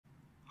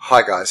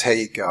Hi guys, how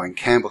you going?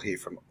 Campbell here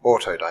from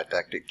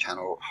Autodidactic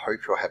Channel. Hope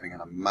you're having an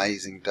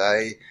amazing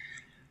day.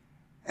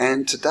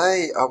 And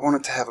today I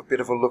wanted to have a bit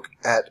of a look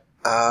at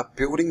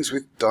buildings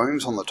with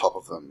domes on the top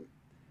of them.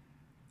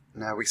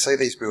 Now we see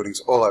these buildings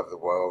all over the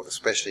world,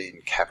 especially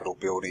in capital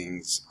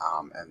buildings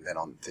and then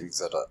on things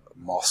that are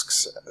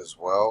mosques as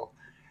well.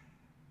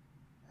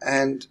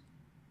 And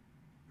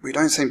we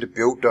don't seem to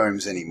build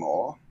domes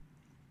anymore.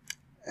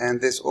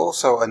 And there's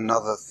also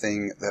another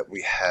thing that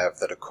we have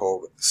that are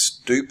called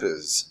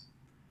stupas.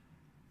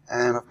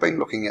 And I've been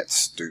looking at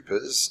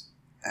stupas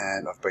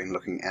and I've been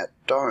looking at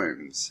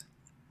domes.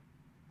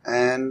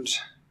 And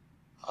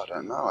I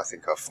don't know, I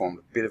think I've formed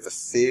a bit of a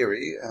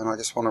theory and I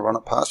just want to run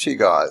it past you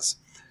guys.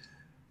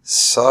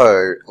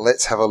 So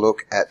let's have a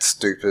look at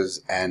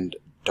stupas and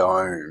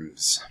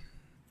domes.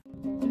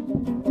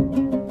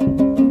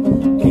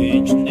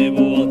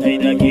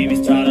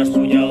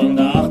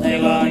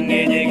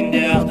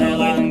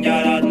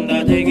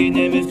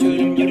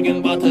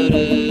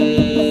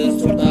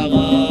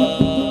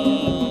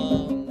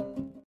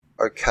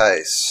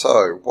 Okay,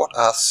 so what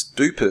are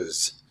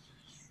stupas?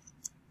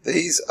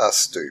 These are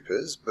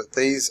stupas, but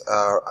these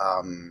are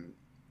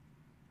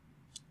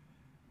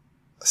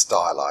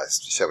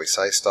stylized, shall we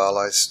say,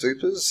 stylized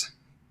stupas.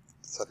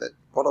 So that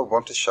what I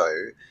want to show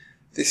you,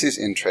 this is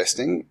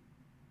interesting.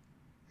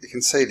 You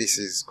can see this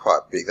is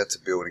quite big. That's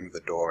a building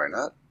with a door in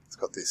it. It's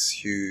got this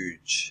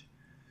huge,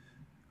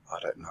 I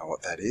don't know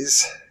what that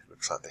is. It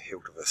looks like the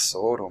hilt of a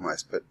sword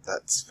almost, but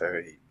that's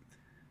very,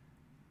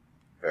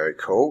 very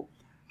cool.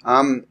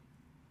 But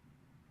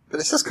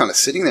it's just kind of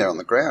sitting there on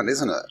the ground,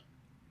 isn't it?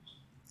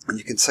 And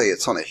you can see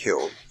it's on a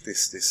hill.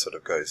 This sort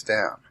of goes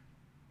down.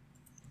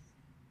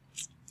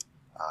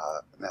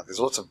 Now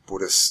there's lots of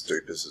Buddhist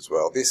stupas as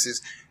well. This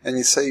is, and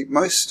you see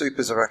most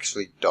stupas are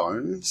actually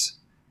domes,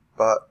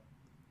 but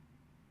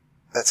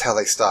that's how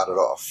they started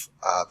off.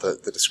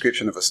 The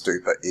description of a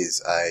stupa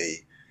is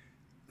they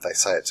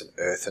say it's an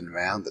earthen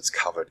mound that's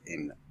covered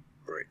in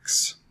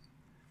bricks.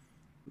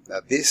 Now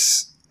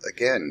this,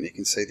 again, you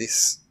can see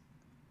this,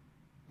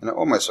 and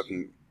almost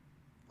looking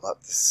like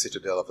the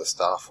citadel of a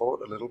star fort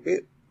a little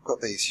bit.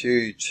 Got these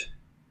huge,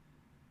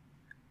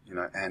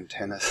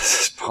 antenna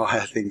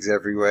spire things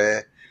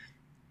everywhere.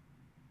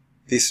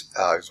 This is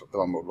the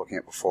one we were looking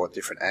at before, a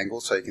different angle,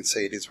 so you can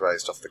see it is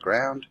raised off the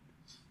ground.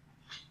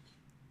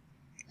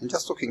 And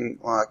just looking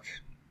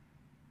like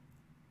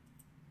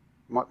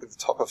might be the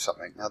top of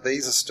something. Now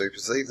these are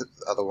stupas. These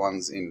are the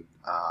ones in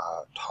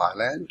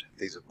Thailand.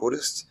 These are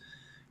Buddhist.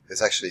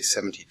 There's actually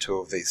 72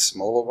 of these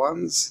smaller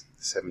ones.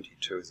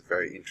 72 is a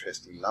very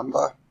interesting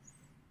number.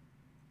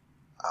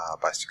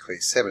 Basically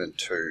 7 and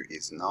 2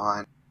 is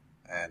 9,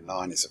 and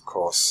 9 is of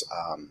course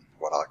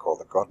what I call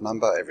the God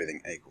number.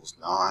 Everything equals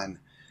 9.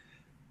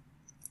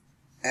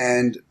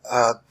 And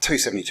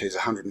 272 is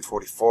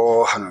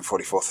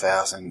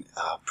 144,000.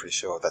 Pretty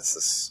sure that's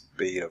the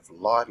speed of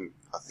light,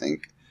 I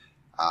think.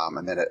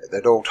 And then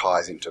it all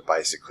ties into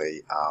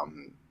basically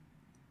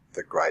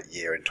the great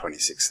year in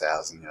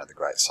 26,000, the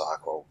great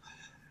cycle,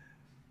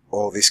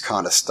 all this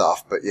kind of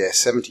stuff. But yeah,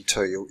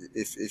 72,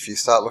 if you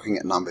start looking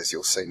at numbers,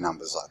 you'll see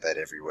numbers like that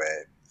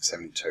everywhere.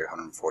 72,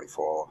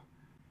 144.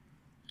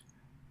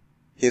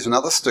 Here's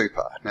another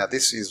stupa. Now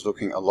this is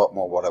looking a lot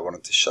more what I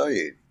wanted to show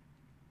you.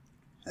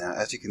 Now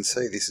as you can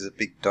see, this is a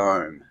big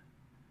dome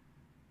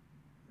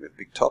with a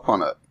big top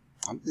on it.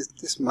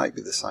 This may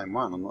be the same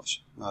one, I'm not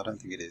sure. No, I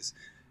don't think it is.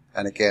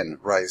 And again,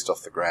 raised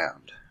off the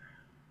ground.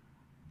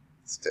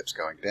 Steps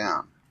going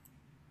down.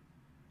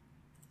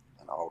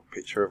 An old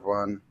picture of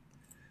one.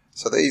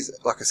 So these,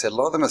 like I said, a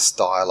lot of them are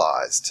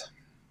stylized,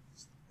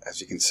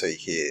 as you can see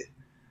here.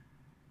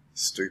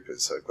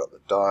 Stupas. So we've got the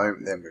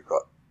dome, then we've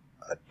got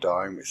a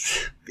dome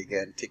with big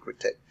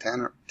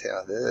antenna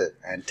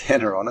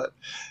on it,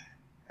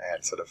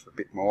 and sort of a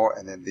bit more,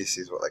 and then this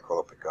is what they call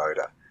a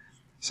pagoda.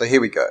 So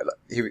here we go.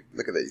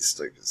 Look at these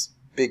stupas.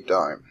 Big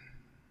dome.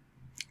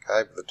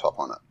 Okay, with the top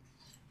on it.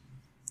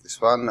 This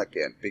one,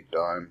 again, big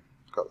dome.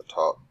 Got the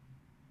top.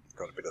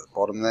 Got a bit of the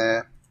bottom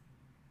there.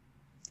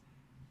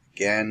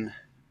 Again,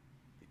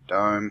 big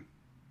dome.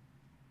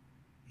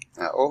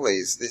 Now all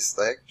these,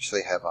 they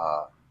actually have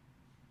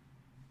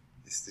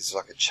this is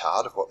like a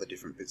chart of what the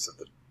different bits of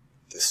the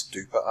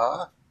stupa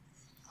are,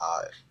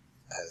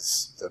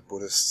 as the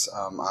Buddhist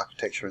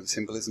architecture and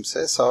symbolism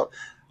says. So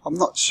I'm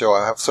not sure.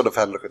 I have sort of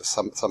had a look at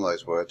some of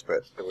those words,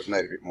 but it would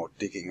need a bit more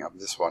digging. I'm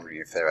just wondering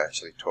if they're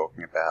actually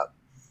talking about,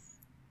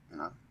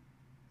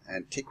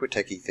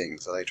 antiquity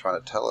things. Are they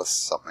trying to tell us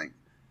something?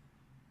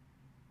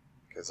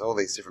 Because all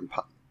these different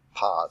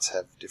parts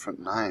have different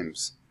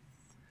names.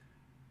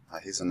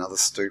 Here's another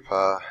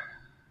stupa.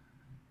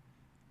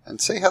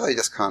 And see how they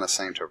just kind of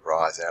seem to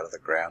rise out of the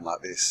ground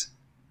like this.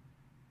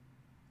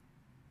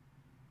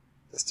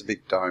 Just a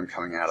big dome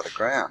coming out of the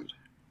ground.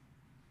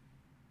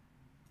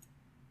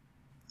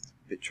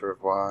 Picture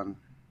of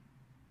one.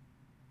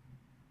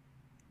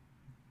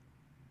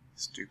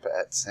 Stupa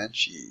at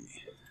Sanchi.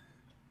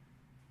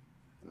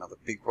 Another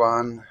big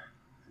one.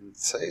 And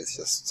see, it's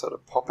just sort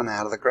of popping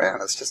out of the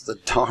ground. It's just a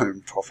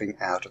dome popping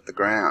out of the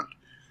ground.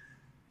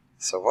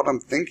 So what I'm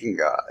thinking,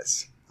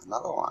 guys,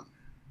 another one.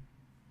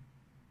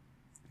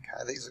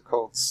 Okay, these are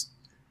called,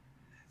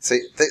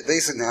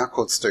 these are now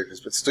called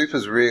stupas, but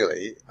stupas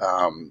really,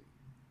 I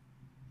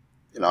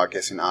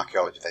guess in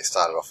archaeology they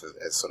started off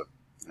as sort of,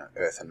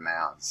 earthen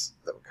mounds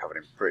that were covered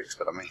in bricks,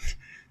 but I mean,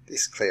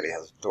 this clearly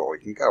has a door,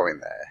 you can go in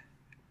there.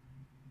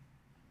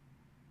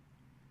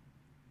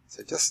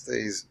 So just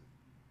these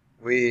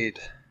weird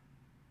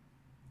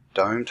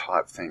dome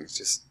type things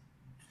just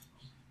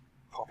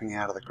popping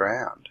out of the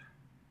ground.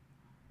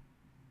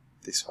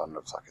 This one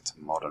looks like it's a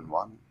modern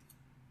one.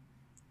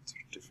 It's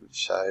different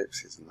shapes.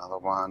 Here's another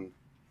one.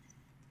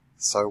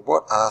 So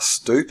what are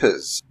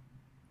stupas?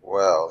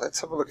 Well,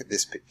 let's have a look at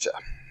this picture.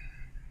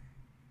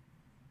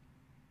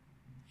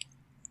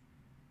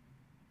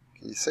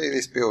 Can you see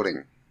this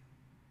building?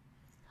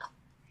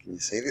 Can you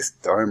see this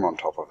dome on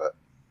top of it?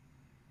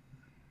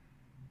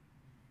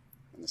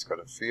 And it's got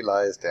a few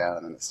layers down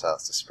and then it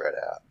starts to spread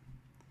out.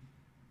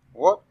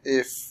 What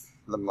if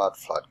the mud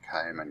flood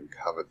came and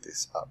covered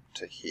this up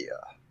to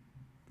here?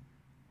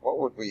 What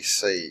would we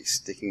see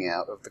sticking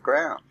out of the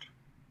ground?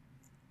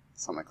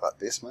 Something like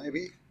this,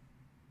 maybe?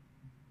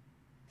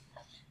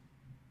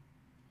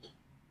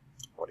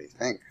 What do you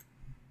think?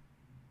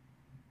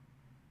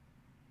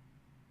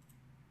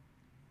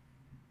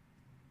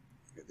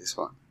 Look at this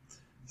one.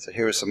 So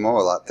here are some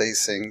more like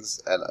these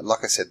things, and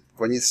like I said,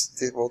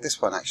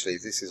 this one actually,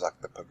 this is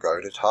like the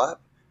pagoda type,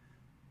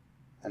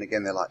 and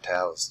again they're like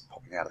towers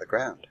popping out of the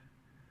ground.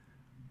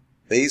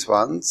 These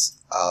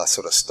ones are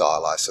sort of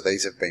stylized, so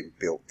these have been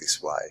built this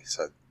way.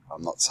 So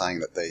I'm not saying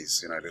that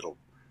these, little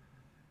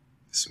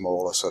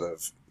smaller sort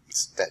of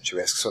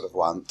statuesque sort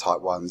of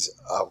type ones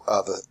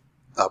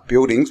are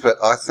buildings, but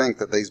I think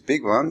that these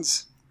big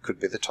ones could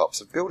be the tops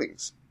of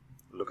buildings.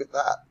 Look at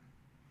that.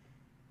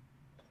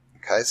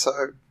 Okay,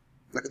 so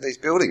look at these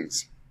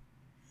buildings.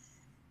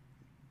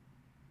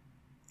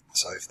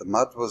 So if the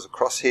mud was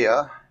across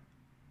here,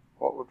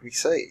 what would we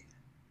see?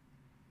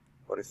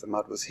 What if the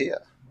mud was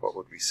here? What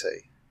would we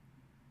see?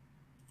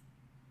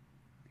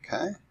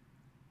 Okay?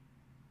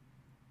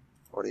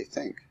 What do you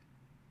think?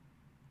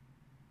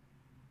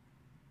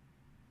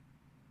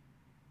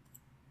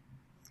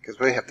 Because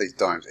we have these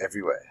domes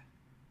everywhere,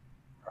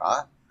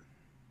 right?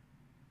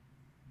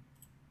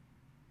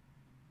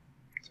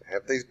 So we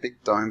have these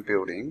big dome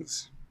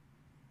buildings.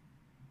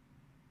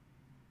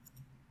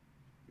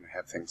 We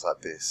have things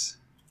like this,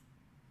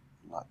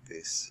 and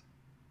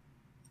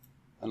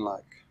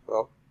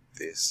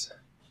this.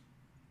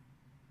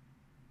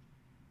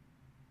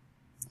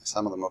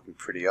 Some of them looking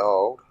pretty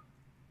old.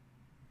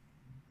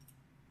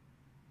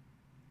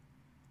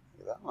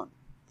 Look at that one.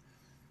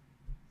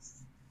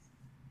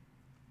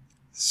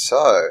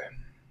 So,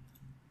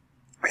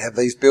 we have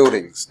these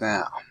buildings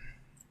now.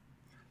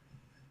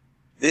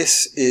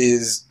 This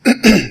is,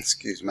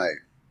 excuse me,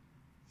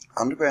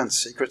 Underground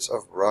Secrets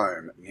of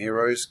Rome,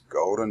 Nero's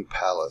Golden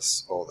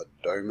Palace, or the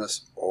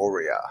Domus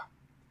Aurea.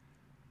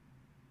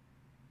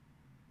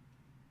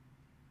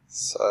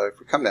 So, if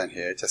we come down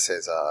here, it just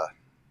says,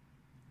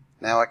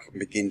 now I can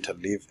begin to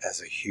live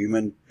as a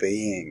human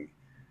being.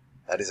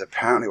 That is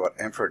apparently what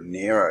Emperor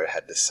Nero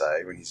had to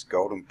say when his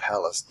golden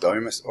palace,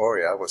 Domus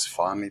Aurea, was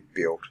finally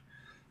built.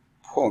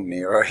 Poor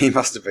Nero, he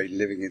must have been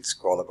living in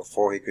squalor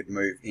before he could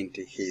move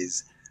into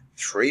his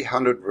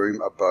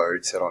 300-room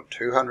abode set on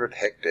 200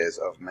 hectares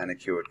of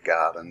manicured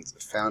gardens,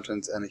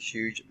 fountains, and a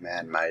huge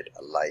man-made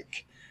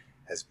lake,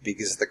 as big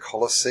as the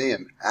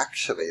Colosseum.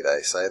 Actually,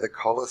 they say the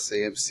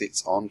Colosseum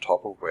sits on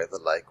top of where the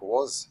lake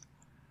was.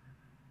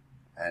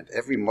 And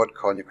every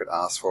modcon you could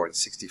ask for in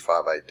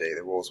 65 AD.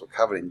 The walls were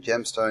covered in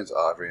gemstones,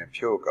 ivory, and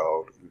pure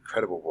gold,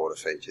 incredible water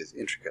features,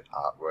 intricate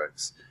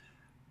artworks,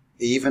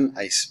 even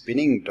a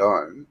spinning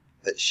dome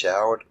that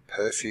showered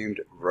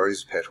perfumed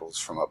rose petals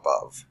from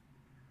above.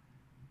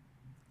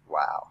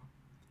 Wow.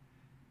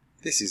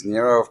 This is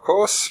Nero, of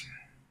course.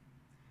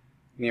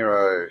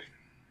 Nero,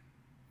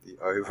 the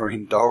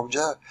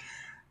overindulger.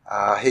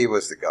 He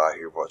was the guy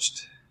who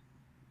watched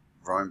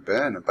Rome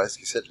burn and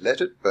basically said,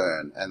 let it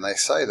burn. And they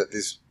say that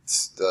this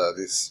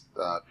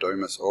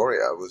Domus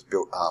Aurea was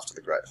built after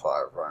the Great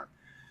Fire of Rome.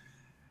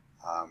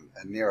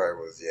 And Nero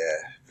was,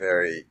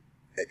 very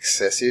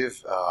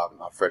excessive.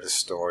 I've read a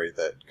story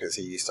that, because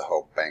he used to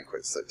hold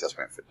banquets that just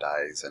went for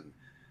days, and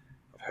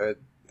I've heard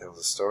there was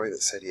a story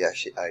that said he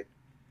actually ate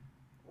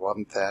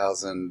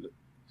 1,000,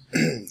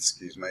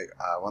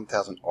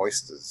 1,000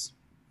 oysters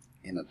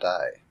in a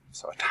day.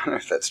 So I don't know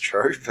if that's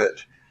true,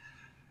 but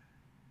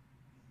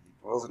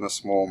he wasn't a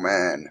small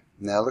man.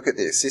 Now look at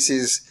this. This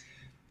is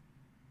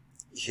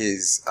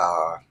his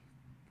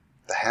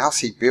the house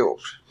he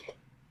built.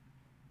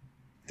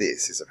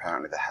 This is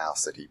apparently the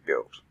house that he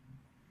built.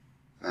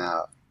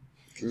 Now,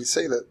 can you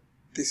see that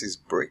this is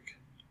brick?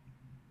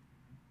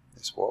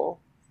 This wall?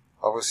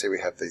 Obviously we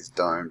have these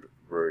domed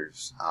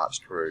roofs,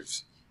 arched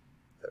roofs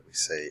that we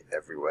see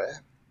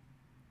everywhere.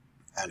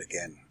 And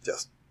again,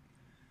 just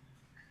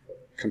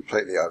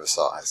completely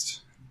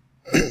oversized.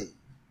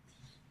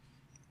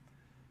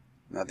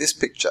 Now this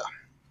picture,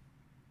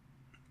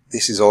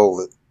 this is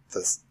all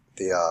the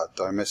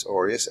Domus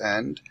Aureus,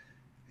 and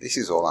This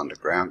is all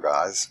underground,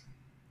 guys.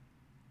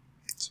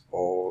 It's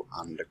all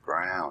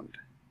underground.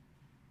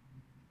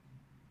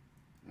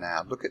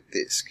 Now look at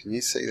this. Can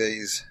you see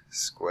these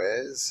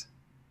squares?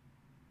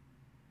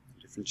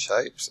 Different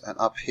shapes. And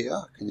up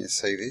here, can you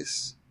see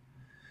this?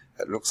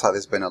 It looks like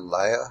there's been a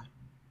layer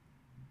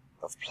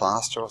of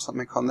plaster or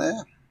something on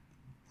there,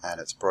 and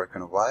it's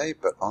broken away,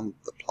 but on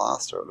the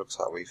plaster it looks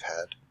like we've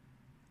had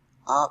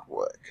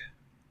artwork.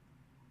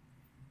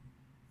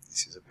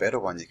 This is a better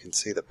one. You can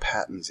see the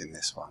patterns in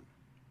this one.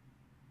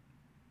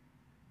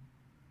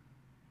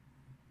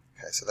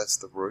 Okay, so that's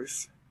the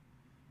roof.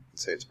 You can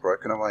see it's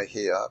broken away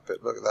here,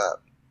 but look at that.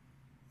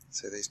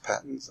 See these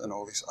patterns and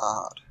all this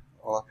art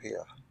all up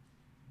here.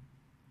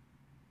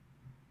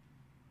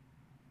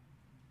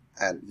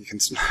 And you can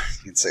see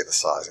the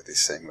size of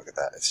this thing. Look at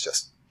that. It's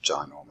just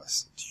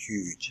ginormous. It's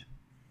huge.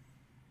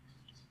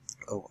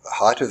 Oh, the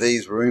height of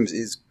these rooms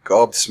is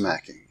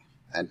gobsmacking.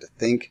 And to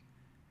think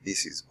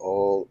this is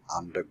all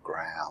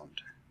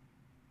underground.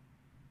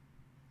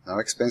 No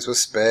expense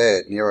was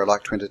spared. Nero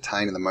liked to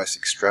entertain in the most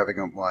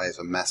extravagant ways,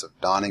 a massive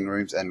dining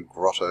rooms and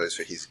grottos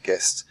for his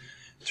guests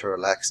to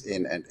relax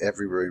in, and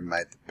every room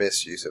made the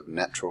best use of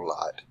natural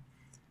light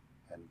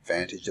and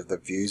advantage of the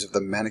views of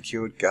the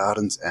manicured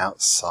gardens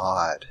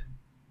outside.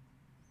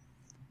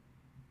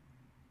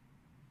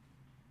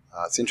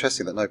 It's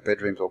interesting that no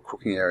bedrooms or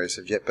cooking areas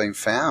have yet been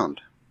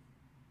found.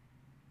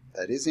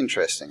 That is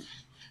interesting.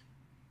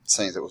 It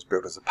seems it was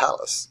built as a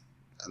palace,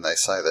 and they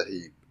say that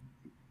he,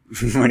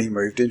 when he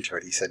moved into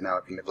it, he said, "No,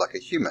 I can live like a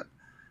human,"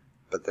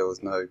 but there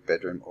was no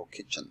bedroom or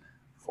kitchen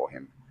for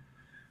him.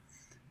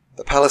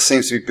 The palace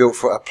seems to be built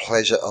for a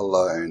pleasure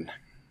alone,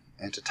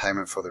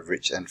 entertainment for the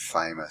rich and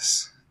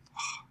famous.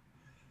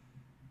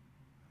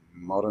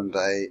 Modern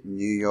day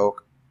New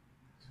York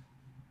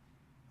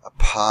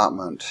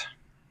apartment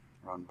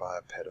run by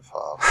a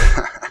pedophile.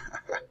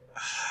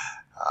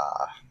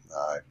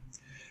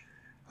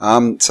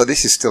 No. So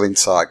this is still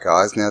inside,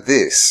 guys. Now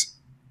this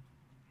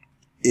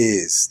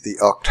is the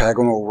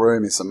octagonal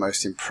room. It's the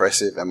most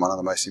impressive and one of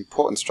the most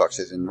important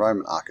structures in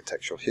Roman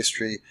architectural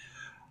history.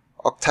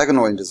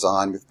 Octagonal in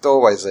design, with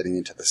doorways leading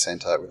into the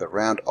centre, with a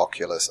round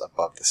oculus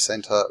above the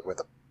centre where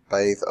the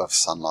bathe of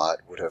sunlight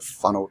would have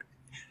funneled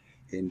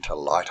in to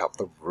light up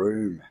the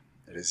room.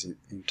 It is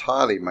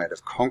entirely made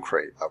of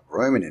concrete, a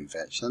Roman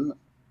invention,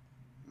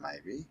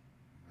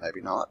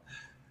 maybe not,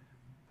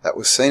 that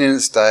was seen in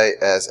its day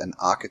as an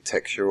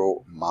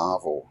architectural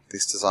marvel.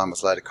 This design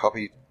was later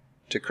copied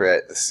to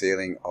create the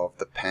ceiling of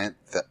the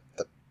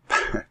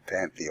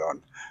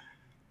Pantheon.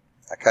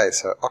 Okay,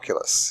 so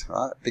oculus,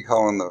 right? Big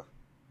hole in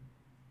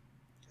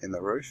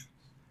the roof.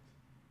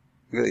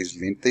 Look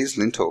at these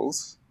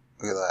lintels.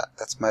 Look at that.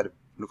 That's made of,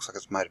 looks like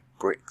it's made of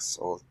bricks,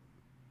 or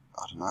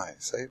I don't know.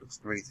 See, it looks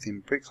really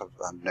thin bricks.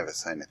 I've never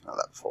seen anything like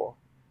that before.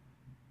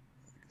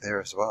 There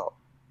as well.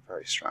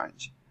 Very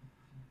strange.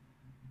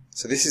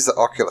 So this is the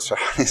oculus,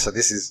 right? So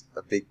this is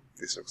a big,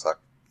 this looks like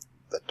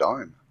the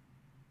dome.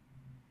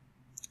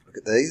 Look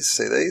at these,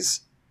 see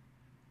these?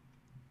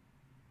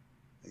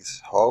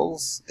 These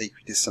holes,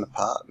 equidistant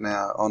apart.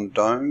 Now on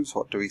domes,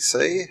 what do we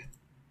see?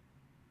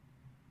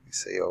 We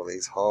see all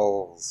these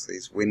holes,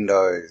 these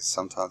windows.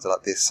 Sometimes they're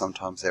like this,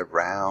 sometimes they're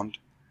round.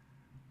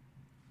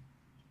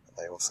 But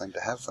they all seem to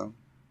have them.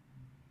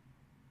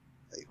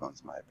 These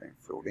ones may have been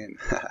filled in.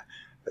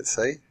 But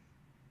see?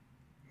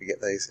 We get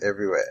these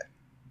everywhere.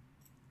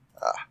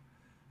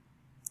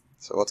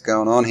 So what's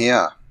going on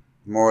here?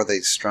 More of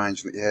these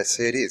strange... Yeah,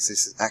 see it is.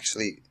 This is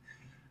actually...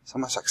 It's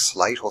almost like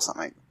slate or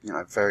something. You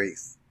know, very...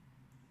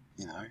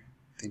 You know,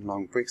 thin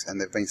long bricks. And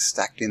they've been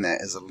stacked in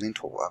there as a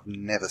lintel. I've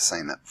never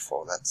seen that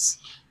before. That's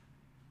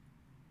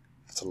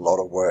a lot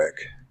of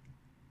work.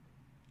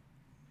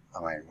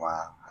 I mean,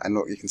 wow. And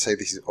look, you can see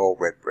this is all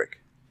red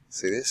brick.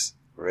 See this?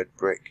 Red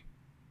brick.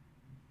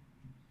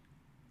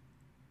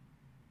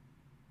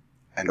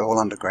 And all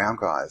underground,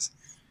 guys.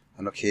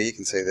 And look here, you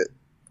can see that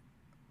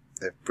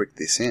they've bricked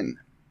this in.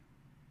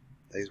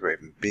 These were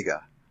even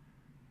bigger.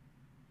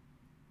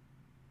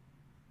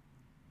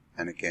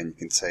 And again, you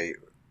can see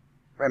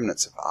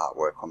remnants of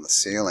artwork on the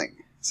ceiling.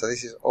 So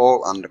this is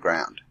all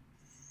underground.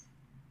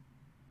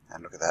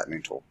 And look at that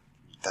lintel.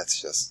 That's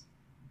just,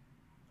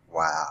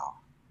 wow.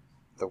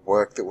 The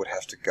work that would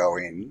have to go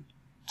in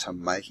to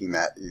making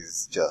that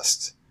is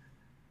just,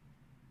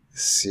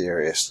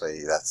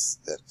 seriously, that's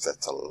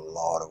a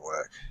lot of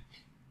work.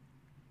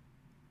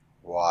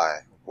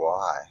 Why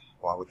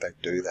would they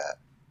do that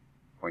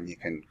when you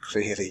can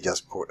clearly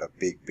just put a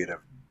big bit of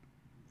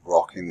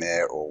rock in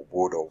there or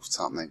wood or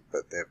something,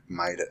 but they've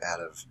made it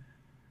out of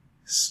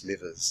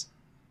slivers.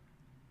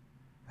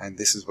 And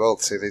this as well,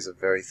 see, these are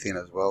very thin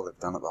as well. They've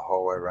done it the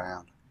whole way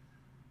around.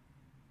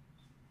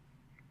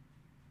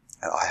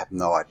 And I have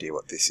no idea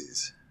what this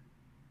is.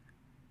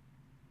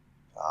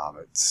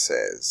 It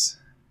says,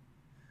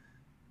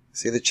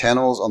 see the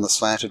channels on the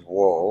slanted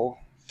wall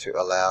to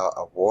allow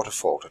a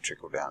waterfall to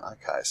trickle down.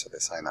 Okay, so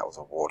they're saying that was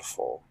a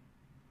waterfall.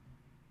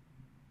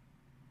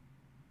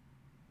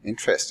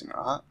 Interesting,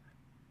 right?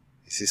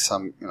 Is this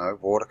some,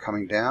 water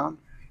coming down?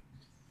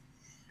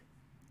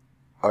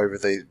 over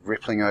these,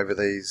 rippling over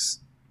these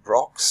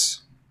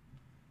rocks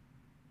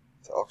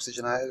to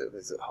oxygenate it.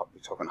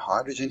 We're talking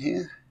hydrogen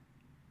here.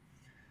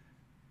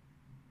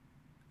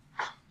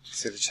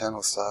 See the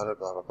channel started,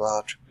 blah blah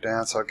blah, trickle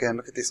down. So again,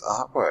 look at this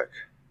artwork.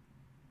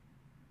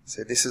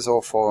 See, this is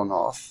all fallen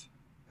off,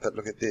 but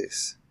look at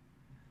this.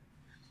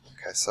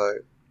 Okay, so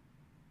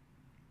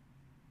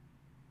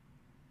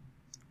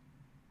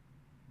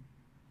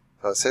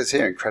it says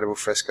here, incredible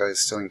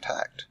frescoes still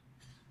intact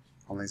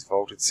on these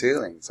vaulted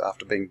ceilings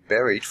after being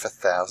buried for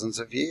thousands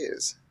of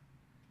years.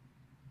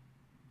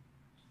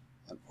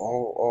 And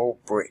all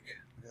brick.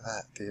 Look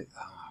at that.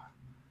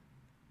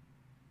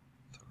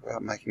 Talk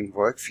about making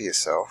work for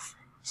yourself.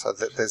 So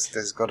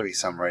there's got to be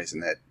some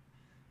reason that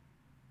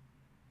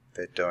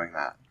they're doing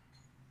that.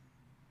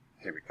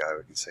 Here we go.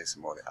 We can see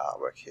some more of the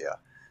artwork here.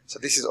 So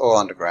this is all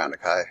underground,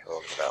 okay? Oh,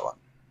 look at that one.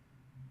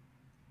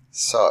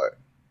 So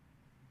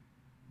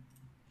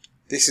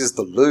this is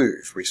the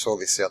Louvre. We saw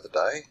this the other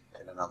day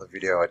in another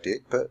video I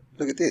did, but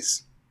look at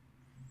this.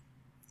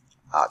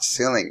 Arch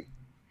ceiling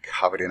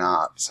covered in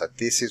art. So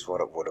this is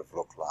what it would have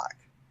looked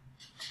like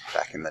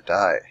back in the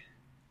day.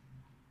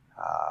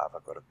 Have I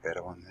got a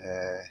better one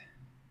there?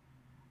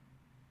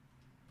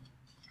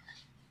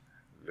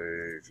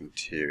 Louvre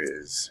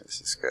interiors. Let's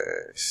just go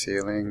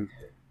ceiling.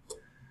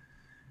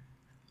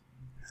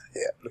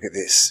 Yeah, look at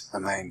this. I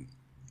mean,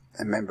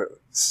 remember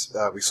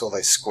we saw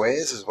those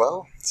squares as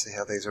well. See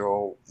how these are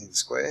all in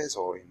squares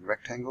or in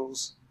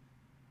rectangles?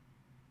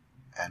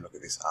 And look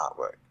at this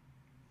artwork.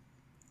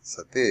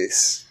 So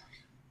this,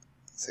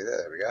 see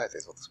there we go,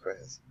 there's all the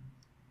squares.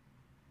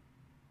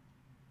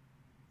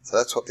 So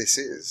that's what this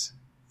is.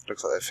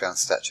 Looks like they've found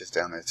statues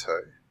down there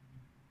too.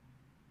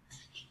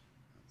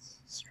 That's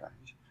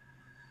strange.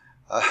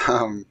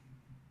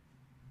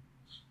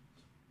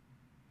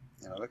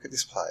 You know, look at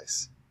this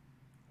place.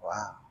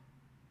 Wow.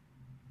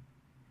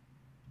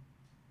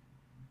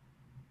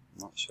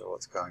 Not sure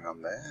what's going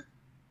on there.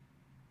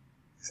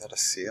 Is that a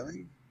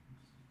ceiling?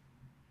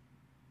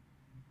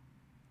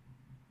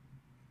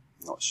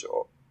 Not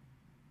sure.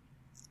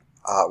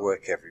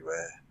 Artwork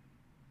everywhere.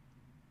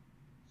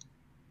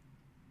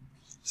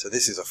 So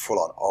this is a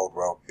full-on old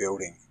world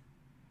building.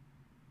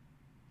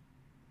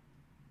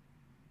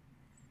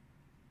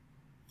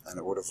 And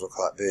it would have looked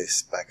like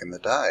this back in the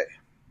day.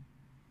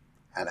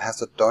 And it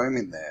has a dome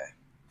in there.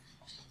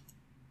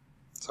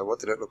 So what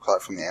did it look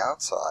like from the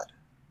outside?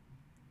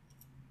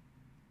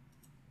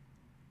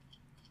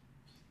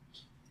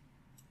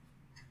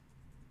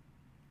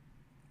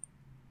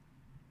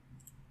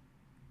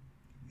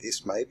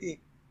 This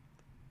maybe?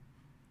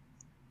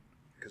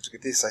 Because look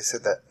at this, they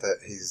said that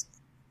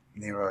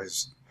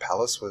Nero's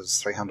palace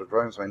was 300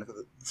 rooms. I mean, look at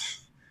it.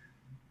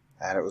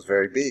 And it was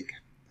very big.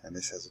 And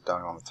this has a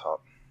dome on the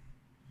top.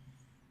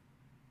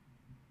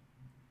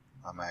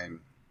 I mean,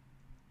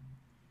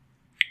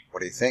 what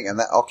do you think? And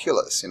that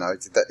oculus, you know,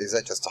 is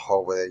that just a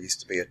hole where there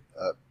used to be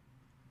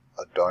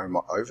a dome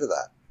over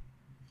that?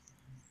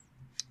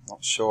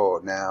 Not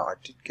sure. Now, I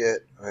did get,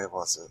 where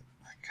was it?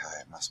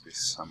 Okay, it must be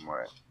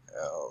somewhere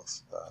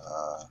else.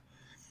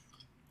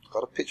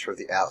 Got a picture of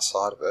the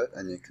outside of it,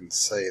 and you can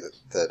see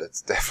that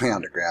it's definitely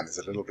underground. There's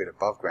a little bit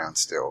above ground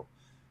still.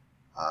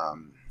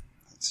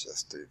 Let's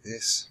just do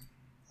this.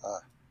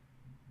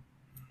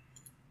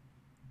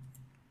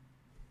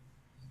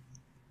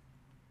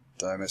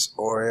 Domus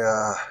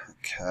Aurea.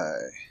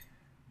 Okay.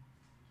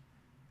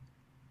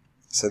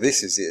 So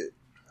this is it,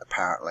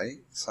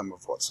 apparently. Some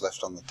of what's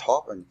left on the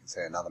top, and you can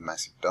see another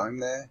massive dome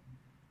there.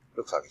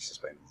 Looks like it's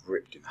just been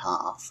ripped in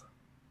half.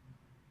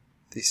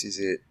 This is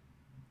it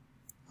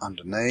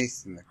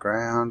underneath in the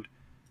ground.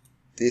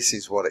 This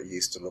is what it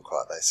used to look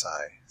like, they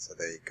say. So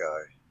there you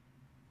go.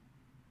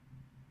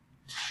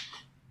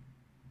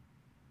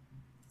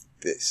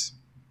 This.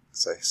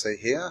 So see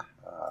here?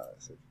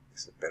 This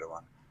is a better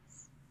one.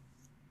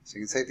 So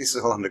you can see this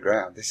is all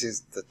underground. This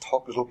is the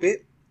top little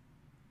bit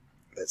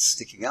that's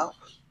sticking up,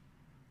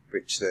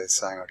 which they're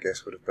saying, I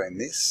guess, would have been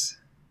this.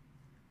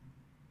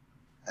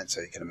 And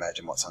so you can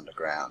imagine what's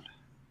underground.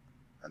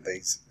 And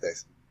they've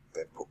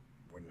put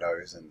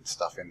windows and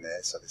stuff in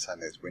there, so they're saying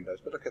there's windows.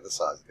 But look at the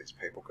size of these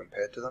people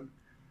compared to them.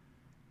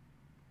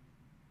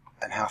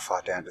 And how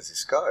far down does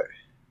this go?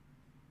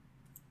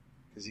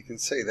 Because you can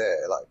see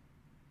there, like,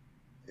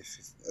 if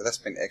that's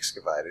been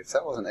excavated, if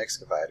that wasn't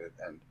excavated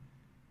and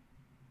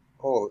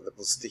all that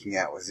was sticking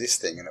out was this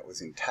thing and it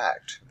was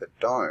intact, the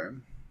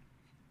dome,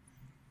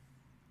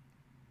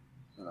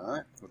 you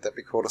know, would that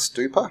be called a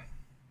stupa?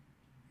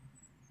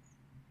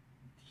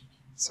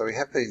 So we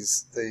have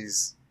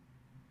these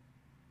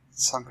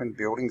sunken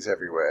buildings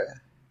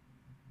everywhere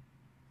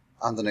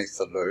underneath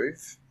the Louvre.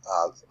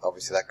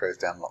 Obviously that goes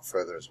down a lot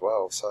further as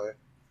well. So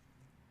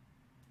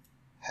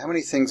how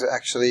many things are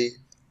actually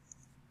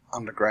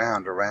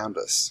underground around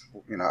us?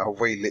 You know, are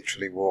we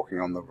literally walking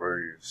on the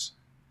roofs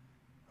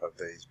of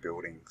these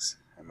buildings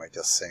and we're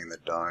just seeing the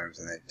domes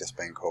and they're just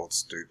being called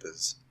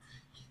stupas?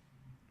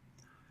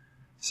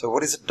 So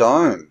what is a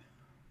dome?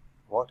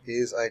 What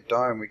is a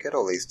dome? We get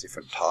all these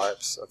different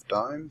types of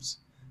domes.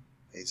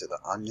 These are the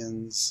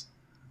onions.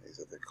 These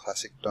are the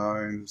classic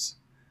domes.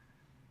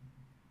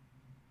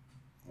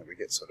 And we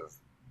get sort of,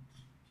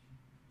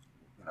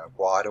 you know,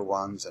 wider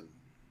ones and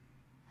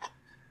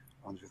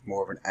ones with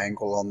more of an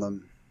angle on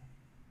them.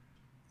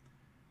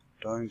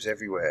 Domes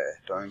everywhere.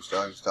 Domes,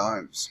 domes,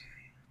 domes.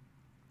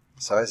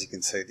 So as you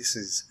can see, this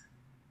is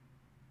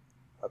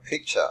a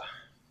picture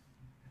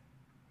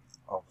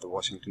of the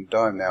Washington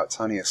Dome. Now it's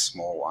only a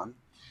small one.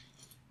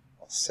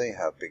 I'll see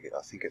how big it.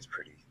 I think it's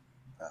pretty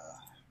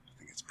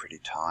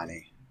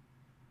tiny.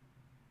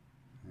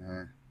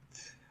 Yeah.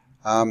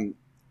 And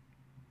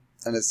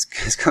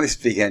it's got this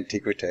big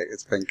antiquity.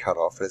 It's been cut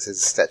off. It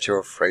says Statue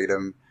of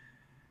Freedom,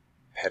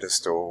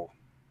 pedestal,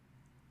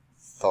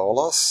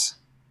 Tholos,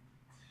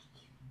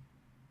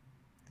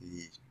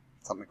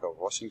 something called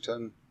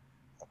Washington,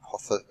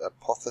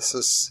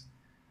 apotheosis,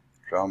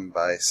 drum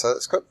bass. So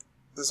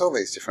there's all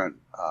these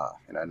different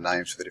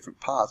names for the different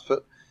parts,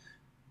 but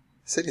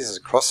see, this is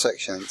a cross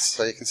section,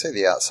 so you can see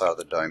the outside of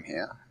the dome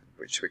here,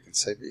 which we can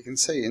see, but you can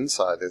see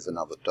inside there's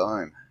another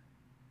dome.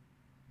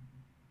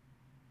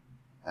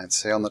 And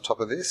see on the top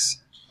of this,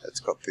 it's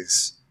got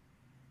this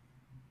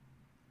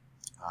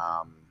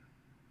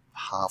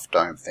half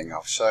dome thing.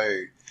 I'll show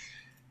you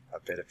a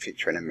better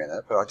picture in a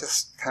minute, but I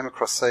just came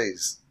across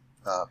these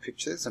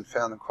pictures and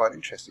found them quite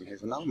interesting.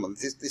 Here's another one.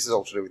 This is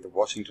all to do with the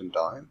Washington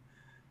Dome,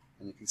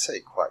 and you can see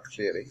quite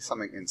clearly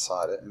something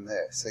inside it in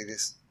there. See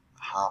this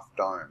half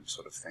dome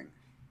sort of thing,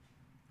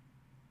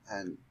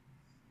 and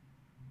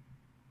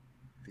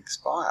big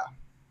spire.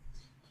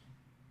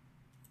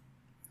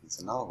 Here's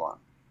another one.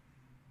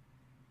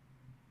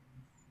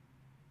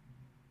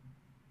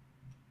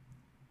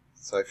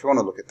 So if you want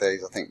to look at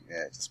these, I think,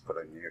 yeah, just put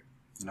in your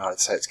United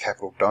States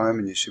Capitol Dome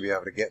and you should be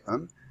able to get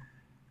them.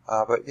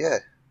 But yeah,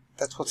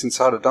 that's what's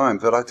inside a dome.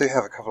 But I do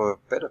have a couple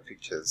of better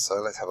pictures,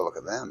 so let's have a look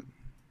at them.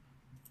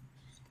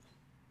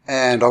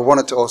 And I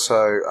wanted to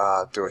also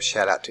do a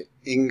shout out to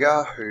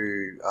Inga,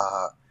 who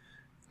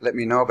let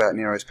me know about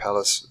Nero's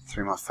Palace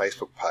through my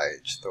Facebook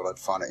page. Thought I'd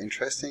find it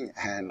interesting,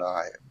 and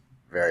I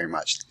very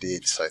much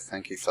did. So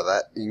thank you for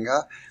that,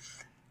 Inga.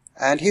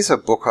 And here's a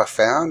book I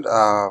found.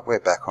 We're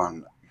back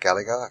on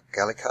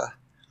Gallica.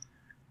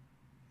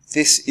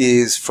 This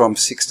is from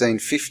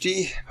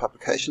 1650,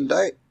 publication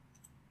date,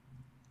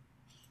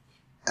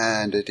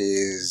 and it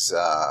is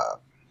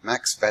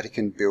Max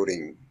Vatican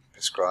Building,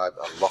 prescribed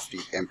a lofty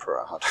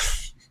emperor.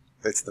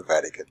 It's the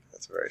Vatican.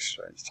 That's a very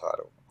strange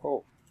title.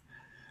 Oh,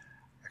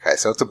 okay.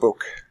 So it's a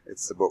book.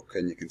 It's the book,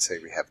 and you can see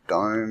we have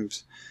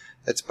domes.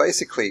 It's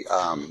basically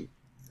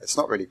it's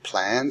not really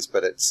plans,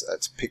 but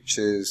it's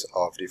pictures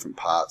of different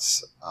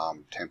parts,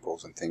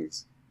 temples and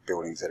things.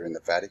 Buildings that are in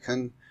the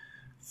Vatican,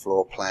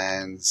 floor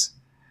plans,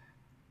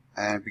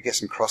 and we get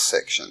some cross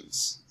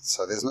sections.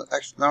 So there's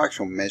no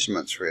actual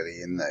measurements really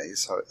in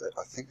these, so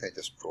I think they're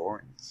just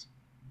drawings.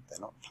 They're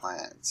not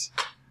plans.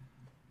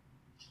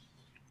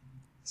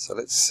 So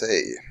let's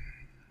see.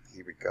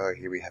 Here we go.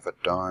 Here we have a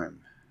dome.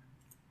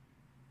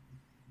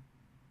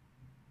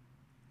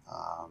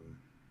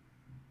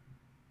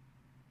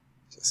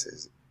 Just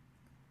says,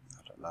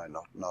 I don't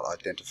know, not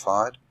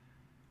identified.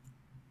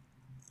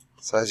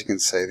 So as you can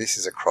see, this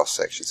is a cross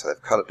section, so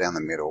they've cut it down the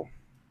middle.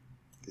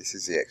 This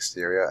is the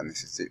exterior, and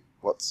this is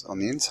what's on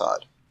the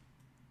inside.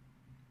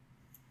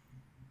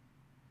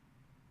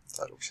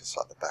 So it looks just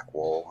like the back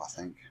wall, I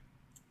think.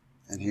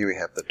 And here we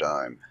have the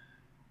dome.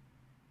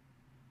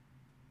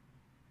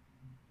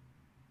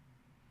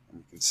 And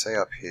you can see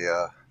up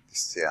here,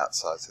 this is the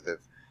outside, so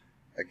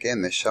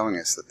they're showing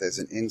us that there's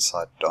an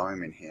inside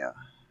dome in here,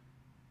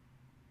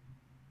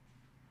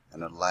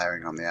 and a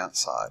layering on the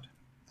outside.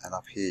 And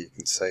up here you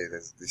can see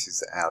this is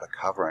the outer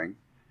covering.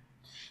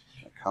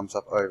 It comes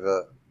up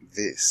over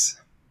this.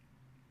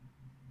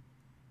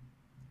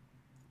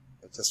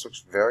 It just looks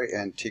very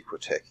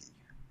antiquitech-y.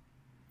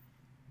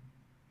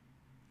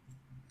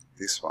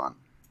 This one.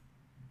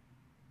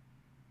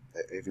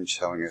 They're even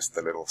showing us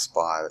the little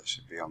spire that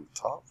should be on the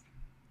top.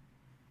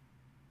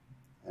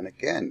 And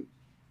again,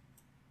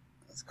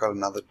 it's got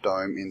another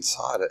dome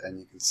inside it, and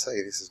you can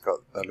see this has got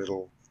a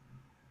little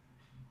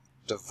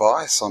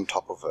device on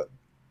top of it.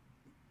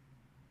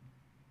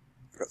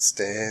 Got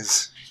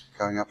stairs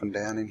going up and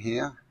down in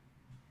here,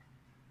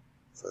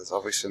 so there's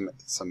obviously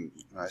some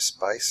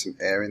space, some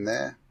air in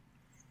there,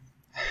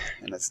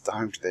 and it's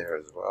domed there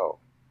as well.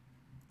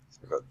 So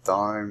we've got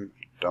dome,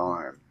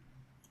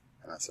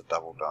 and that's a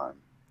double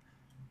dome.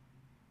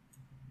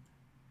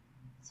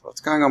 So what's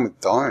going on with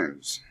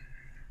domes?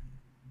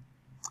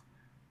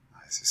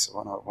 Is this the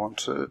one I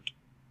wanted?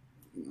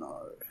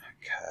 No.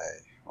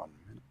 Okay, 1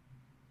 minute.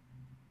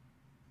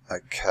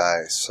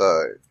 Okay,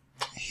 so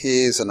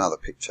here's another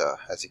picture.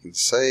 As you can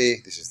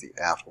see, this is the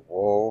outer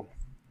wall,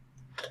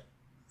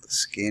 the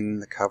skin,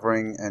 the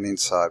covering, and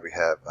inside we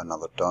have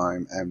another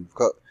dome, and we've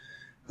got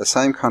the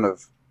same kind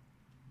of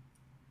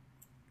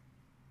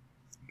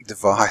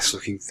device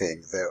looking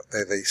thing.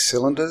 They're these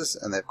cylinders,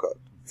 and they've got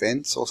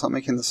vents or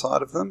something in the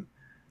side of them,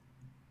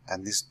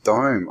 and this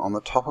dome on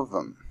the top of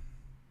them.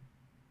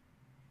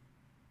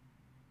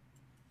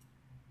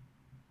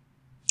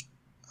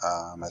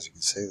 As you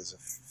can see, there's a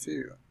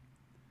few.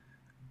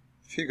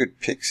 few good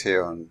picks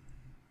here on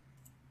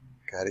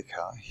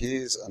Gattaca.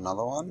 Here's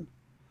another one.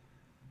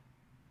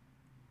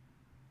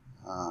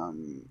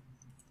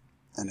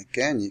 And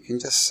again, you can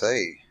just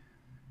see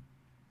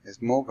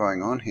there's more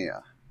going on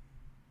here.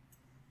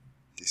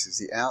 This is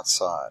the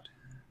outside.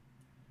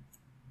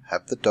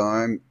 Have the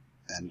dome,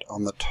 and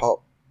on the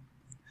top,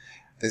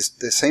 there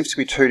seems to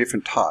be two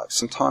different types.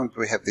 Sometimes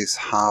we have this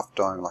half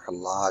dome, like a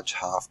large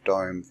half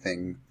dome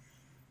thing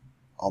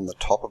on the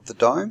top of the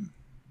dome,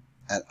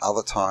 and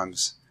other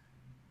times,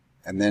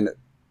 and then it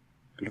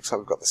looks like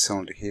we've got the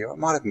cylinder here. It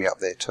might have me up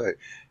there too.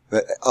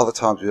 But other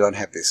times we don't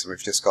have this. We've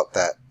just got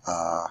that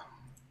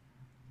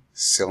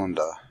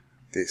cylinder,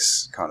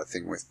 this kind of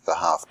thing with the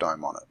half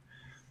dome on it.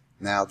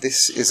 Now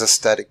this is a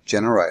static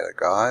generator,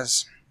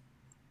 guys.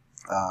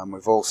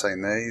 We've all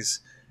seen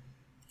these,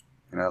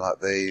 you know, like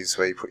these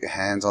where you put your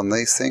hands on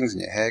these things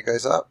and your hair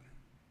goes up.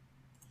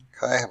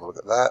 Okay, have a look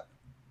at that.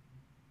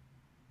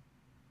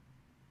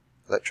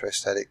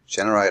 Electrostatic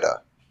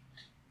generator.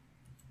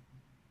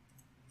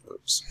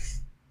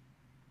 Oops.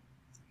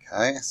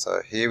 Okay,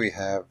 so here we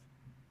have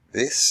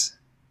this.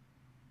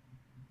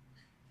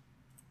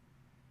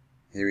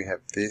 Here we have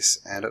this,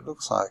 and it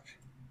looks like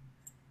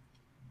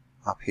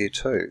up here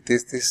too.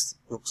 This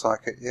looks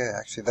like it. Yeah,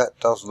 actually, that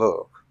does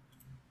look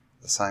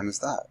the same as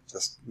that.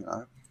 Just, you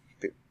know,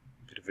 bit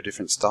of a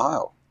different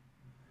style,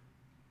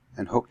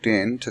 and hooked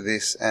in to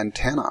this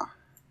antenna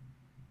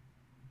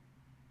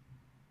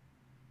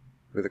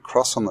with a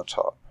cross on the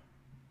top.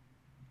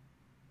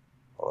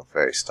 Well, a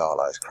very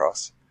stylized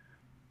cross.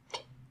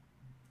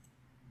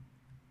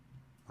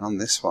 And on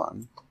this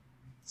one,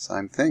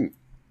 same thing.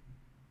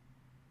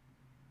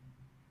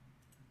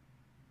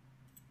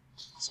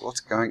 So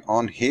what's going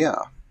on here?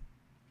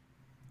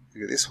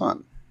 Look at this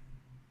one.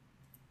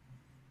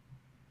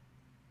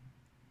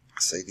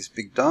 See this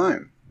big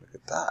dome. Look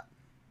at that.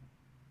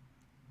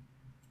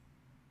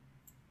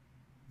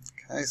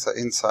 Okay, so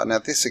inside. Now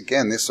this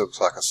again, this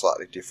looks like a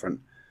slightly different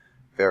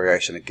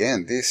variation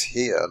again. This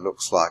here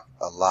looks like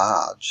a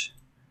large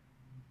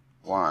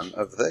one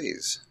of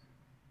these.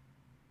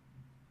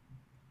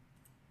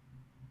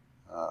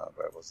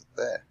 Where was it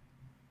there?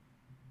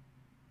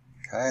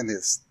 Okay, and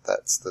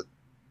that's the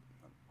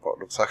what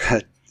looks like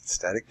a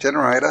static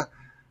generator,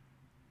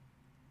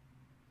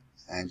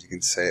 and you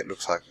can see it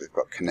looks like they've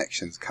got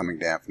connections coming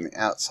down from the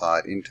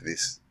outside into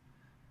this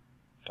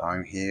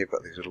dome here.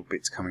 Got these little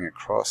bits coming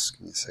across.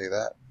 Can you see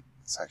that?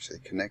 It's actually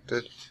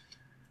connected,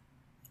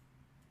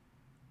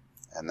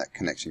 and that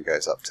connection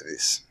goes up to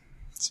this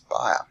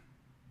spire.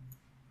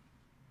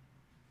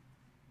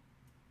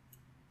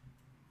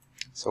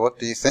 So what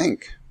do you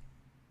think?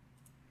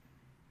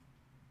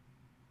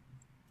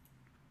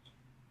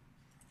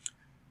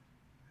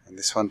 And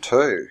this one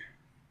too.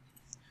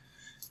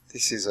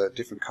 This is a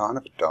different kind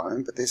of a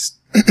dome, but this,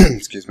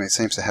 excuse me,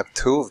 seems to have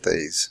two of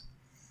these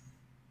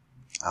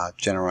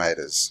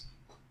generators.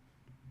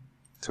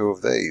 Two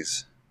of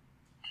these.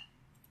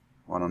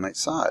 One on each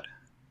side.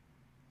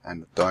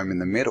 And the dome in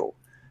the middle.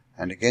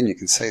 And again, you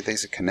can see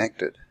these are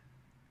connected.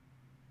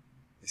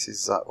 This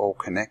is all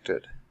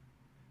connected.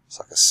 It's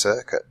like a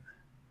circuit.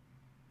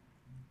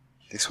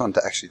 This one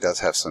actually does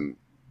have some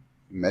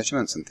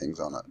measurements and things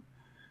on it.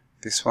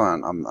 This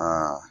one,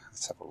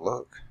 let's have a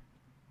look.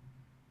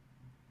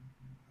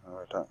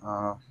 I don't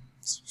know.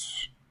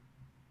 It's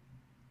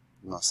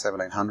not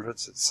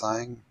 1700s, it's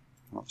saying.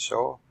 I'm not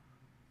sure.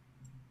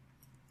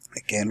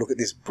 Again, look at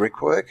this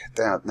brickwork.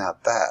 Now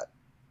that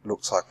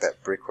looks like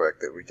that brickwork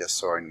that we just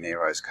saw in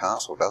Nero's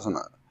castle, doesn't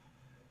it?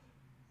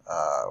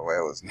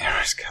 Where was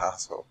Nero's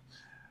castle?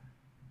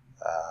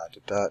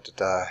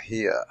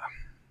 Here.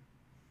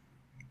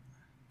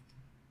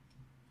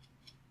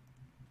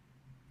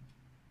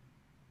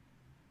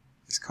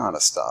 This kind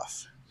of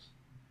stuff.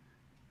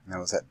 And there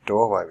was that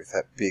doorway with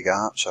that big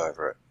arch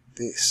over it.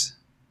 This.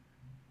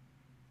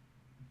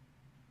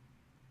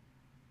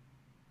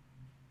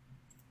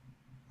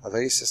 Are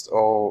these just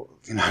all,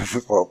 you know,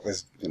 well,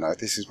 you know,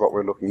 this is what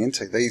we're looking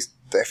into. These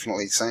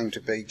definitely seem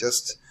to be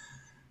just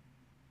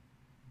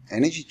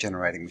energy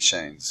generating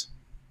machines.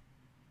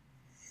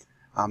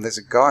 There's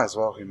a guy as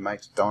well who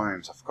makes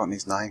domes. I've forgotten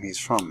his name. He's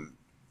from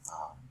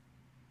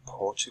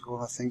Portugal,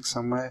 I think,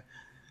 somewhere.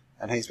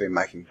 And he's been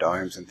making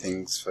domes and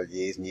things for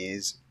years and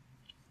years.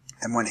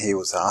 And when he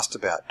was asked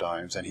about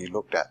domes, and he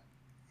looked at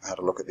how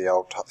to look at the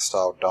old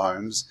style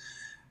domes,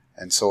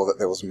 and saw that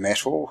there was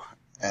metal,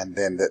 and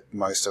then that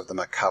most of them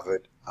are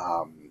covered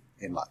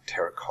in like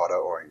terracotta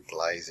or in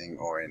glazing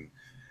or in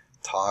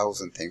tiles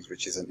and things,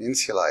 which is an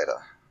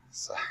insulator.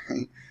 So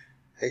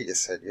he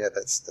just said, yeah,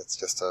 that's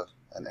just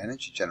an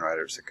energy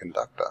generator. It's a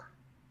conductor.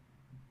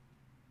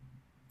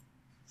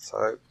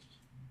 So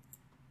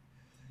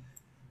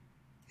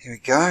here we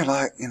go,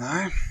 like, you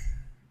know,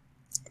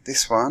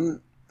 this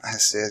one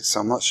has stairs,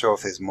 so I'm not sure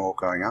if there's more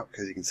going up,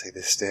 because you can see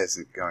there's stairs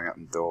going up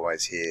in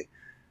doorways here.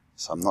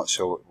 So I'm not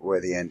sure where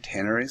the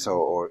antenna is,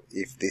 or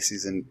if this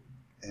is an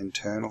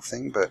internal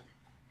thing, but,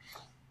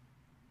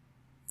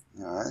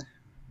 you know,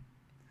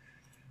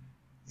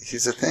 this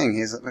is the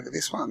thing. Look at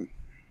this one.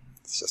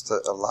 It's just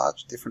a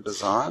large different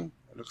design,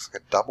 It looks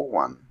like a double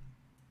one,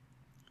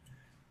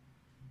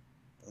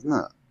 doesn't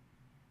it?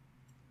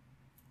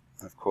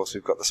 And of course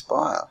we've got the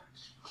spire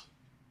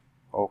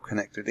all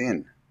connected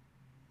in.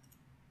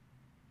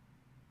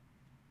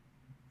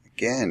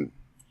 Again,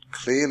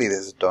 clearly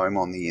there's a dome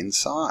on the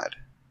inside.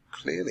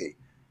 Clearly.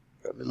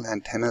 Got little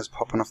antennas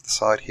popping off the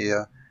side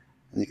here,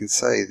 and you can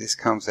see this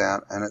comes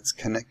out and it's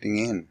connecting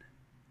in.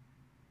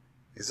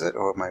 Is it?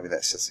 Or maybe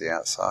that's just the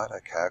outside.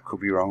 Okay, I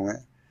could be wrong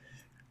there.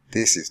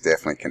 This is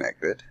definitely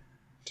connected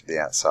to the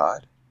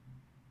outside.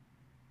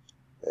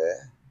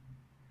 There.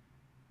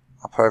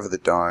 Up over the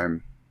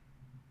dome.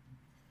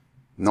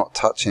 Not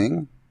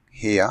touching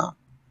here.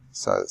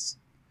 So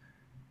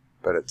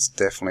but it's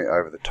definitely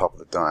over the top of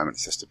the dome.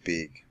 It's just a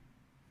big...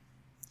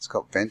 It's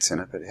got vents in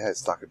it, but yeah,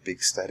 it's like a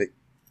big static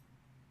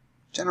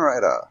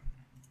generator.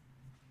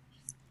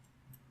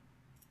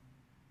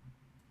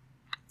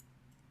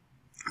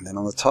 And then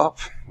on the top,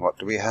 what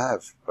do we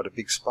have? Got a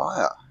big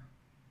spire.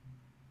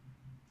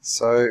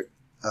 So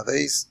are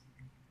these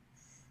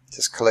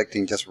just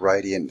collecting just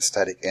radiant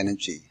static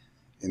energy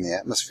in the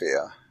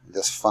atmosphere,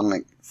 just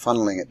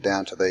funneling it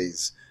down to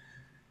these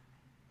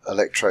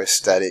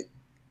electrostatic,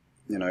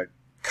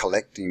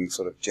 collecting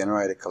sort of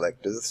generator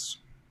collectors?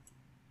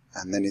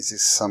 And then is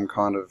this some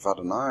kind of, I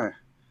don't know,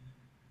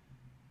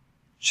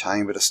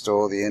 chamber to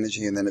store the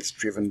energy, and then it's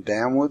driven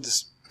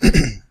downwards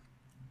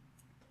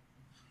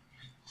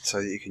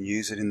so that you can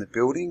use it in the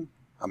building?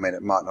 I mean,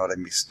 it might not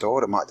even be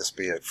stored. It might just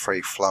be a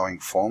free-flowing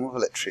form of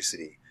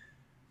electricity.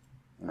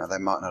 They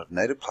might not have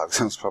needed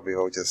plugs. It's probably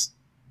all just,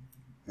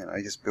 you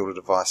just build a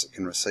device that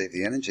can receive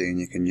the energy and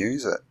you can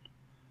use it.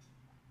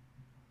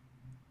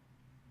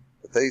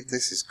 But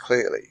this is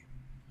clearly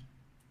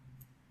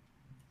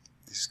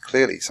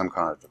some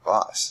kind of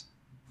device.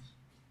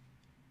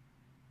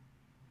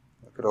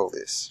 Look at all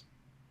this.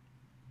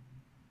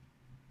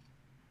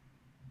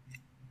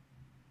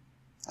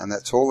 And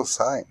that's all the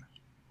same.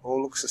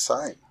 All looks the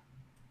same.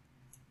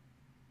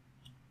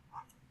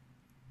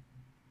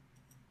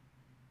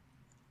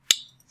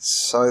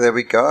 So there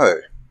we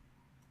go.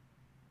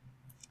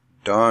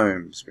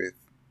 Domes with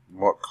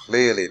what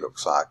clearly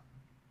looks like,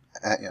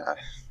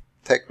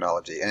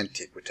 technology,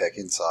 Antiquitech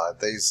inside.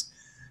 These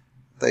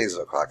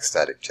look like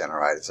static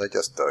generators. They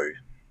just do.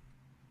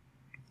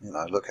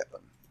 Look at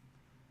them.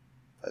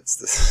 It's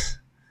the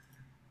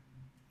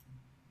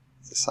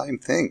same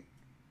thing.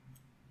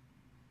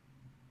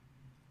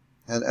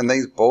 And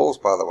these balls,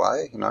 by the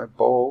way,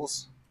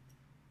 balls,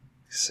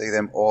 you see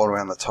them all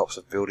around the tops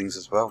of buildings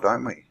as well,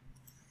 don't we?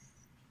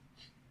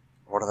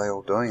 What are they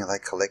all doing? Are they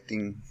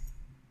collecting?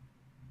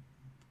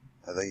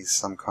 Are these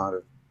some kind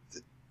of...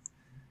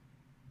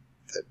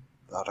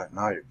 I don't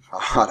know.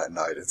 I don't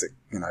know. Does it,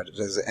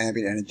 does the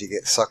ambient energy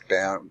get sucked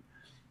down,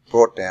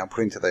 brought down,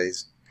 put into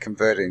these,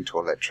 converted into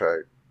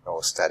electro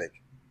or static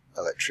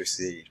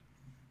electricity?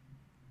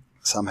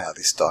 Somehow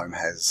this dome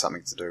has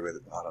something to do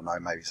with, I don't know,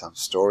 maybe some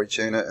storage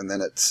unit, and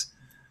then it's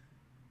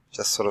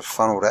just sort of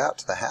funneled out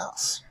to the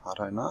house. I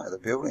don't know, the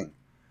building.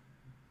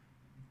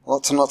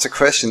 Lots and lots of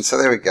questions. So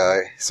there we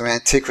go. Some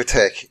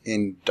Antiquitech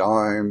in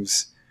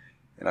domes,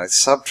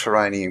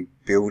 subterranean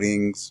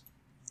buildings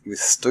with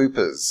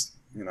stupas,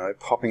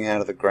 popping out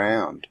of the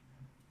ground.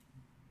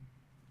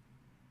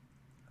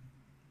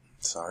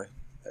 Sorry,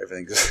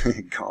 everything's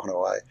gone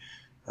away.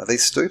 Now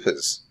these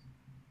stupas,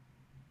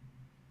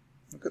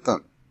 look at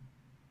them.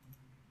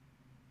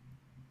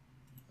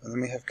 And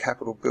then we have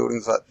capital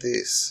buildings like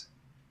this.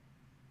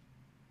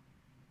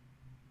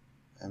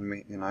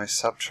 And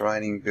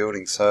subterranean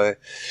buildings. So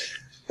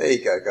there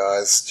you go,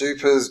 guys.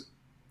 Stupas,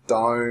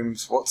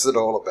 domes, what's it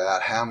all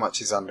about? How much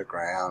is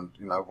underground?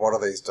 What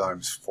are these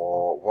domes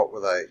for? What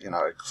were they?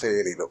 It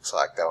clearly looks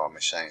like they were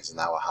machines and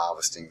they were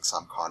harvesting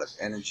some kind of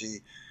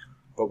energy.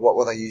 But what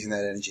were they using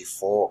that energy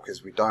for?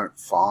 Because we don't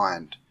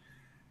find,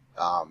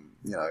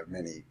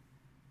 many,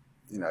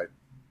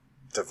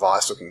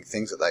 device-looking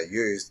things that they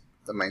used.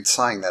 I mean,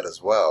 saying that as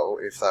well,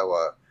 if they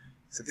were...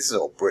 So this is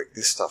all brick,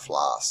 this stuff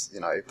lasts.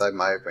 They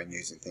may have been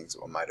using things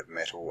that were made of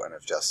metal and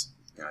have just,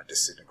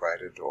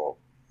 disintegrated or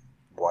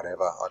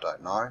whatever, I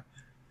don't know.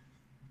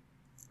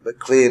 But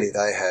clearly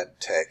they had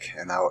tech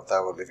and they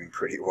were living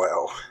pretty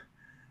well.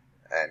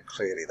 And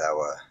clearly they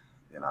were,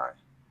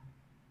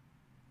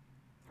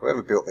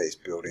 whoever built these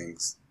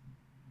buildings,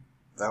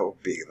 they were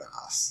bigger than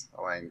us.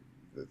 I mean,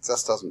 it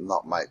just doesn't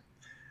not make...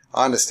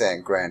 I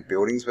understand grand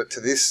buildings, but to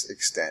this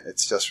extent,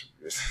 it's just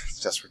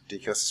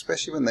ridiculous,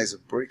 especially when these are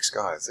bricks,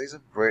 guys. These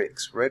are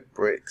bricks, red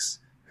bricks.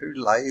 Who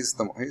lays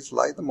them? Who's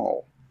laid them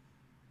all?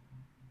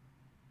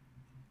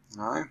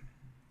 No?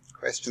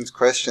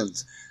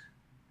 Questions.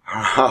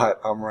 Alright,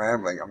 I'm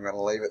rambling. I'm going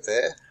to leave it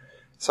there.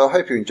 So I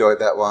hope you enjoyed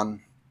that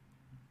one.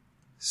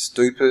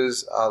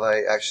 Stupas, are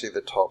they actually the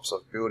tops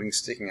of buildings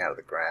sticking out of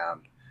the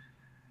ground?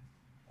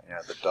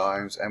 The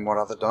domes. And what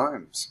are the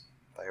domes?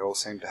 They all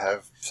seem to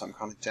have some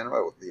kind of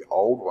generator. The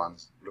old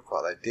ones look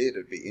like they did.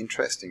 It'd be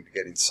interesting to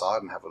get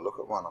inside and have a look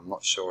at one. I'm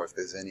not sure if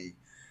there's any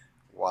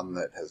one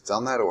that has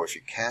done that, or if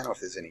you can, or if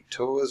there's any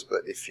tours.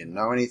 But if you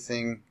know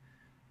anything,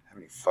 have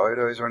any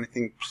photos or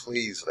anything,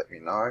 please let me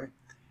know.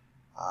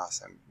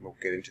 So we'll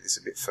get into this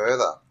a bit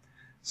further.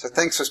 So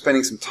thanks for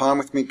spending some time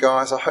with me,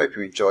 guys. I hope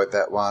you enjoyed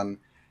that one.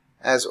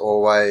 As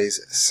always,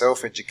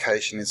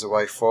 self-education is the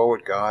way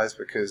forward, guys,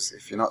 because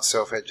if you're not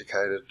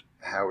self-educated,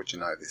 how would you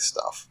know this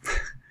stuff?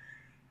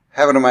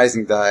 Have an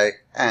amazing day,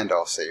 and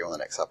I'll see you on the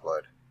next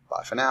upload.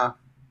 Bye for now.